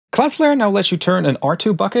Cloudflare now lets you turn an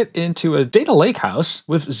R2 bucket into a data lakehouse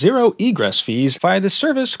with zero egress fees via this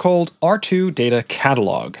service called R2 Data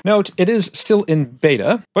Catalog. Note, it is still in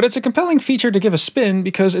beta, but it's a compelling feature to give a spin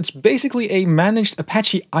because it's basically a managed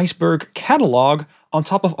Apache Iceberg catalog on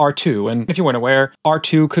top of R2. And if you weren't aware,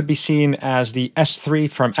 R2 could be seen as the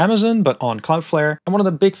S3 from Amazon, but on Cloudflare. And one of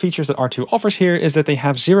the big features that R2 offers here is that they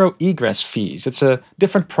have zero egress fees. It's a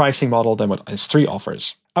different pricing model than what S3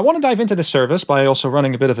 offers. I want to dive into this service by also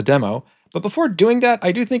running a bit of a demo, but before doing that,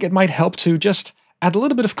 I do think it might help to just add a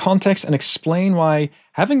little bit of context and explain why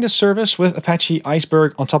having this service with Apache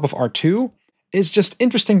Iceberg on top of R2 is just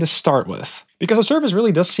interesting to start with. Because the service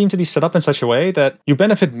really does seem to be set up in such a way that you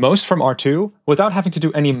benefit most from R2 without having to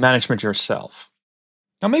do any management yourself.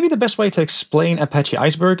 Now, maybe the best way to explain Apache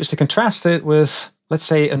Iceberg is to contrast it with, let's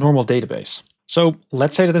say, a normal database. So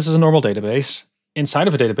let's say that this is a normal database. Inside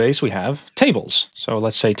of a database, we have tables. So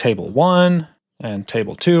let's say table 1 and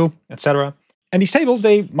table 2, etc. And these tables,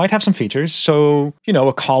 they might have some features. So,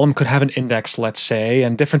 a column could have an index, let's say,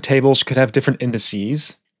 and different tables could have different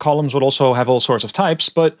indices. Columns would also have all sorts of types,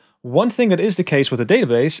 but one thing that is the case with a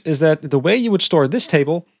database is that the way you would store this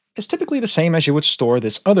table is typically the same as you would store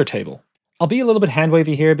this other table. I'll be a little bit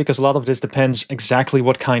hand-wavy here because a lot of this depends exactly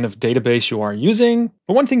what kind of database you are using,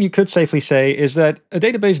 but one thing you could safely say is that a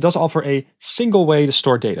database does offer a single way to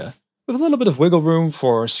store data, with a little bit of wiggle room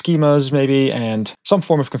for schemas maybe and some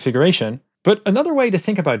form of configuration. But another way to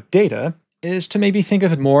think about data is to maybe think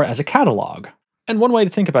of it more as a catalog. And one way to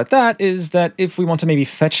think about that is that if we want to maybe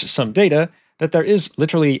fetch some data, that there is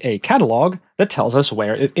literally a catalog that tells us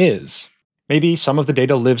where it is. Maybe some of the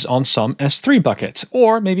data lives on some S3 bucket,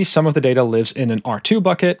 or maybe some of the data lives in an R2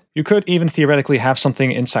 bucket. You could even theoretically have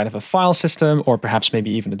something inside of a file system, or perhaps maybe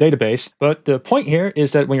even a database. But the point here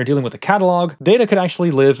is that when you're dealing with a catalog, data could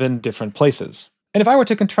actually live in different places. And if I were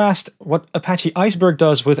to contrast what Apache Iceberg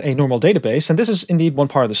does with a normal database, and this is indeed one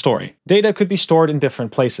part of the story, data could be stored in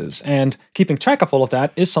different places, and keeping track of all of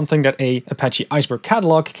that is something that a Apache Iceberg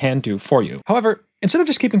catalog can do for you. However, instead of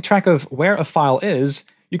just keeping track of where a file is,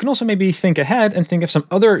 you can also maybe think ahead and think of some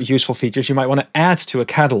other useful features you might want to add to a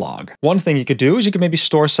catalog. One thing you could do is you could maybe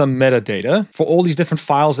store some metadata for all these different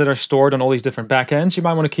files that are stored on all these different backends. You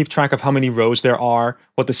might want to keep track of how many rows there are,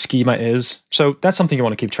 what the schema is. So that's something you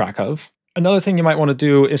want to keep track of. Another thing you might want to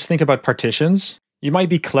do is think about partitions. You might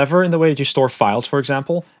be clever in the way that you store files, for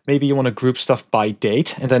example. Maybe you want to group stuff by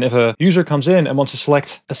date, and then if a user comes in and wants to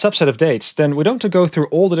select a subset of dates, then we don't have to go through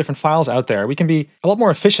all the different files out there. We can be a lot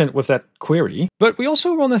more efficient with that query, but we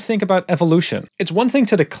also want to think about evolution. It's one thing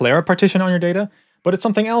to declare a partition on your data, but it's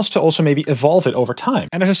something else to also maybe evolve it over time.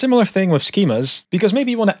 And there's a similar thing with schemas, because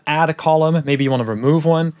maybe you want to add a column, maybe you want to remove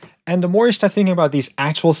one, and the more you start thinking about these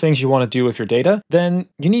actual things you want to do with your data, then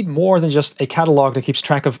you need more than just a catalog that keeps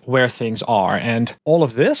track of where things are. And all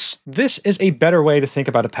of this is a better way to think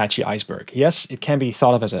about Apache Iceberg. Yes, it can be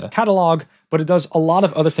thought of as a catalog, but it does a lot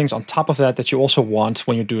of other things on top of that that you also want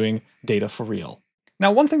when you're doing data for real.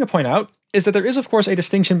 Now, one thing to point out is that there is, of course, a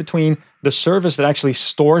distinction between the service that actually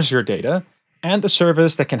stores your data and the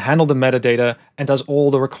service that can handle the metadata and does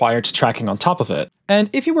all the required tracking on top of it. And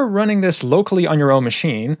if you were running this locally on your own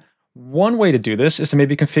machine, one way to do this is to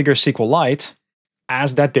maybe configure SQLite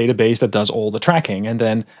as that database that does all the tracking, and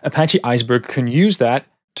then Apache Iceberg can use that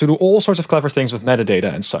to do all sorts of clever things with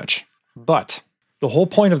metadata and such. But the whole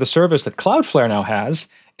point of the service that Cloudflare now has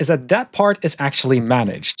is that that part is actually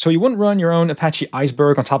managed. So you wouldn't run your own Apache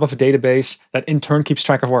Iceberg on top of a database that in turn keeps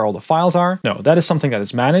track of where all the files are. No, that is something that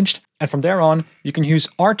is managed. And from there on, you can use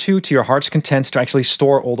R2 to your heart's content to actually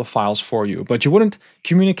store all the files for you. But you wouldn't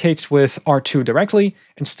communicate with R2 directly.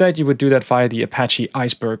 Instead, you would do that via the Apache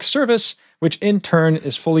Iceberg service, which in turn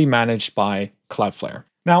is fully managed by Cloudflare.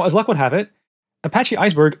 Now, as luck would have it, Apache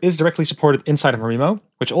Iceberg is directly supported inside of Marimo,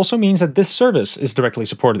 which also means that this service is directly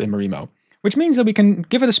supported in Marimo, which means that we can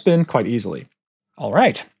give it a spin quite easily. All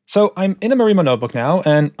right, so I'm in a Marimo notebook now,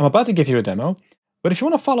 and I'm about to give you a demo. But if you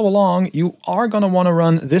want to follow along, you are going to want to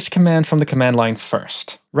run this command from the command line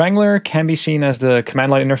first. Wrangler can be seen as the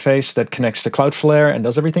command line interface that connects to Cloudflare and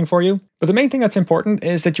does everything for you. But the main thing that's important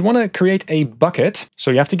is that you want to create a bucket, so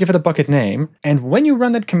you have to give it a bucket name. And when you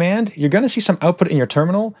run that command, you're going to see some output in your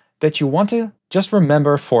terminal that you want to just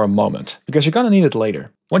remember for a moment, because you're going to need it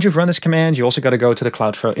later. Once you've run this command, you also got to go to the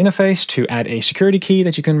Cloudflare interface to add a security key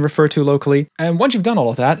that you can refer to locally. And once you've done all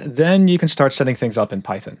of that, then you can start setting things up in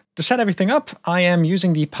Python. To set everything up, I am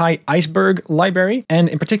using the PyIceberg library, and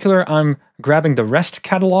in particular, I'm grabbing the REST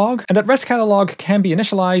catalog. And that REST catalog can be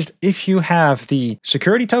initialized if you have the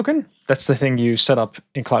security token. That's the thing you set up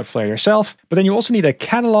in Cloudflare yourself. But then you also need a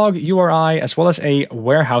catalog URI as well as a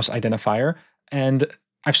warehouse identifier. And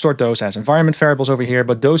I've stored those as environment variables over here,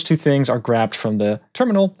 but those two things are grabbed from the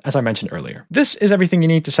terminal, as I mentioned earlier. This is everything you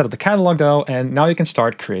need to set up the catalog though, and now you can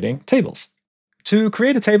start creating tables. To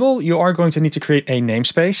create a table, you are going to need to create a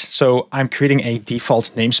namespace. So I'm creating a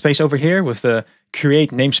default namespace over here with the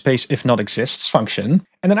create namespace if not exists function.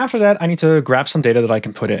 And then after that, I need to grab some data that I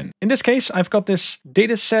can put in. In this case, I've got this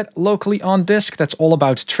dataset locally on disk that's all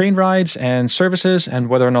about train rides and services and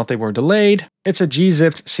whether or not they were delayed. It's a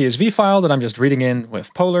gzipped CSV file that I'm just reading in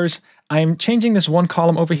with polars. I'm changing this one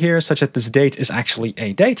column over here such that this date is actually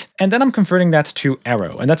a date, and then I'm converting that to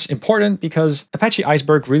arrow. And that's important because Apache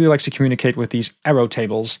Iceberg really likes to communicate with these arrow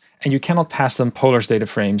tables, and you cannot pass them polars data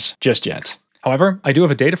frames just yet. However, I do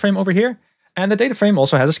have a data frame over here, and the data frame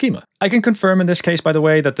also has a schema. I can confirm in this case, by the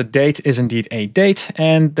way, that the date is indeed a date,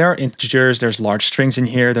 and there are integers, there's large strings in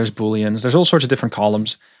here, there's booleans, there's all sorts of different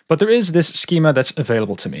columns, but there is this schema that's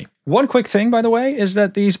available to me. One quick thing, by the way, is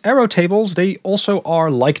that these arrow tables, they also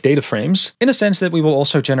are like data frames, in a sense that we will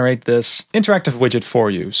also generate this interactive widget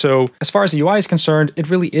for you. So as far as the UI is concerned, it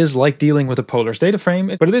really is like dealing with a polars data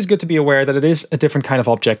frame, but it is good to be aware that it is a different kind of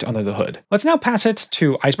object under the hood. Let's now pass it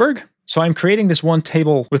to Iceberg. So I'm creating this one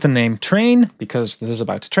table with the name train, because this is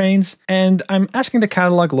about trains, and I'm asking the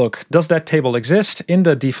catalog, look, does that table exist in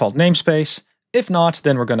the default namespace? If not,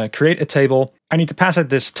 then we're going to create a table. I need to pass it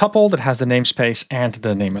this tuple that has the namespace and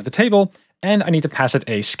the name of the table, and I need to pass it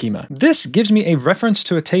a schema. This gives me a reference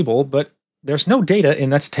to a table, but there's no data in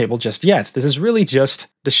that table just yet. This is really just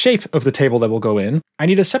the shape of the table that will go in. I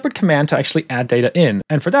need a separate command to actually add data in,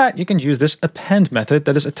 and for that, you can use this append method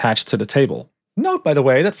that is attached to the table. Note, by the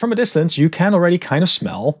way, that from a distance, you can already kind of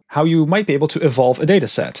smell how you might be able to evolve a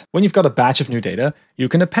dataset. When you've got a batch of new data, you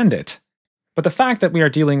can append it. But the fact that we are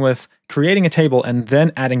dealing with creating a table and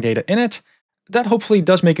then adding data in it, that hopefully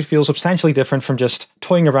does make it feel substantially different from just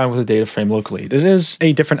toying around with a data frame locally. This is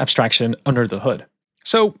a different abstraction under the hood.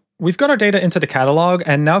 So we've got our data into the catalog,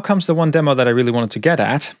 and now comes the one demo that I really wanted to get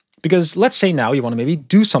at. Because let's say now you want to maybe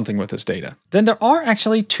do something with this data. Then there are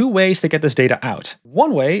actually two ways to get this data out.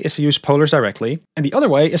 One way is to use polars directly, and the other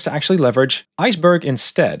way is to actually leverage Iceberg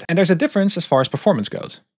instead. And there's a difference as far as performance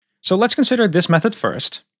goes. So let's consider this method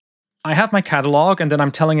first. I have my catalog, and then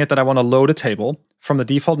I'm telling it that I want to load a table. From the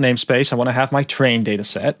default namespace, I want to have my train data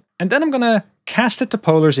set. And then I'm going to cast it to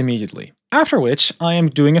polars immediately. After which, I am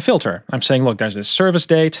doing a filter. I'm saying, look, there's this service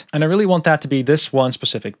date, and I really want that to be this one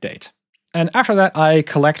specific date. And after that, I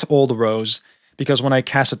collect all the rows, because when I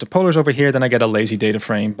cast it to polars over here, then I get a lazy data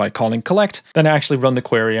frame by calling collect. Then I actually run the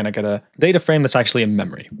query and I get a data frame that's actually in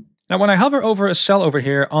memory. Now, when I hover over a cell over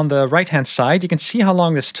here on the right-hand side, you can see how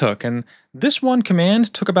long this took. And this one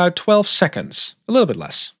command took about 12 seconds, a little bit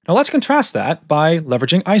less. Now let's contrast that by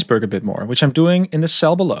leveraging Iceberg a bit more, which I'm doing in the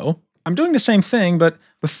cell below. I'm doing the same thing, but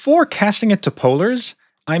before casting it to polars,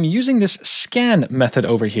 I'm using this scan method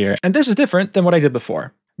over here. And this is different than what I did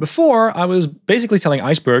before. Before, I was basically telling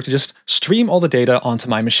Iceberg to just stream all the data onto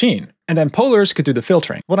my machine, and then polars could do the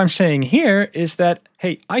filtering. What I'm saying here is that,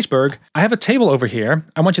 hey, Iceberg, I have a table over here.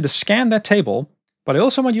 I want you to scan that table, but I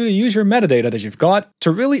also want you to use your metadata that you've got to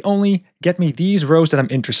really only get me these rows that I'm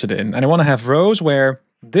interested in. And I want to have rows where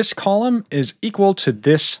this column is equal to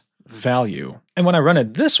this value. And when I run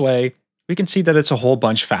it this way, we can see that it's a whole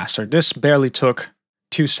bunch faster. This barely took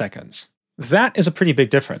 2 seconds. That is a pretty big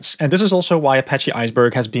difference, and this is also why Apache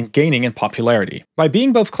Iceberg has been gaining in popularity. By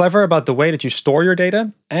being both clever about the way that you store your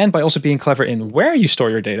data, and by also being clever in where you store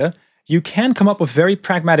your data, you can come up with very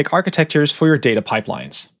pragmatic architectures for your data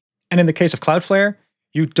pipelines. And in the case of Cloudflare,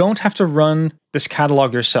 you don't have to run this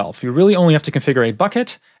catalog yourself. You really only have to configure a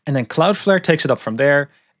bucket, and then Cloudflare takes it up from there,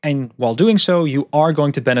 and while doing so, you are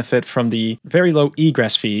going to benefit from the very low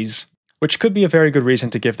egress fees, which could be a very good reason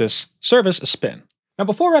to give this service a spin. Now,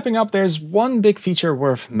 before wrapping up, there's one big feature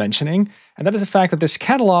worth mentioning, and that is the fact that this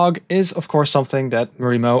catalog is, of course, something that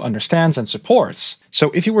Marimo understands and supports. So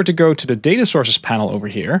if you were to go to the data sources panel over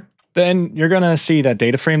here, then you're going to see that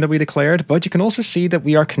data frame that we declared, but you can also see that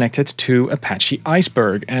we are connected to Apache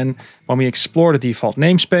Iceberg. And when we explore the default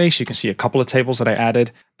namespace, you can see a couple of tables that I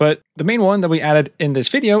added, but the main one that we added in this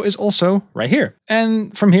video is also right here.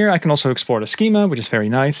 And from here, I can also explore the schema, which is very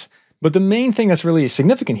nice. But the main thing that's really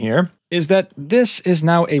significant here is that this is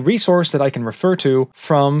now a resource that I can refer to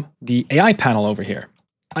from the AI panel over here.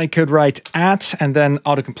 I could write @ and then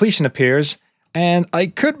autocompletion appears, and I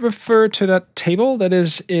could refer to that table that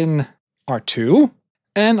is in R2,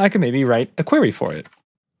 and I could maybe write a query for it.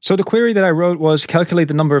 So the query that I wrote was calculate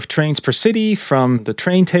the number of trains per city from the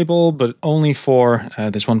train table, but only for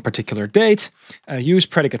this one particular date, use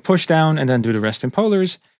predicate pushdown, and then do the rest in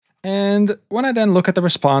polars. And when I then look at the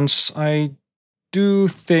response, I do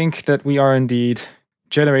think that we are indeed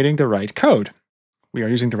generating the right code. we are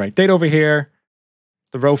using the right date over here.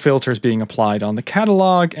 The row filter is being applied on the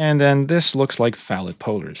catalog, and then this looks like valid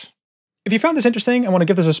polars. If you found this interesting and want to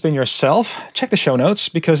give this a spin yourself, check the show notes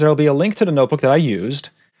because there will be a link to the notebook that I used.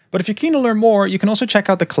 But if you're keen to learn more, you can also check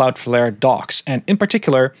out the Cloudflare docs. And in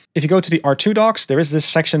particular, if you go to the R2 docs, there is this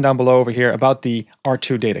section down below over here about the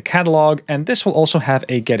R2 data catalog, and this will also have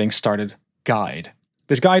a getting started guide.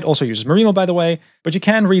 This guide also uses Marimo, by the way, but you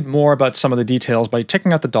can read more about some of the details by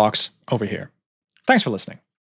checking out the docs over here. Thanks for listening.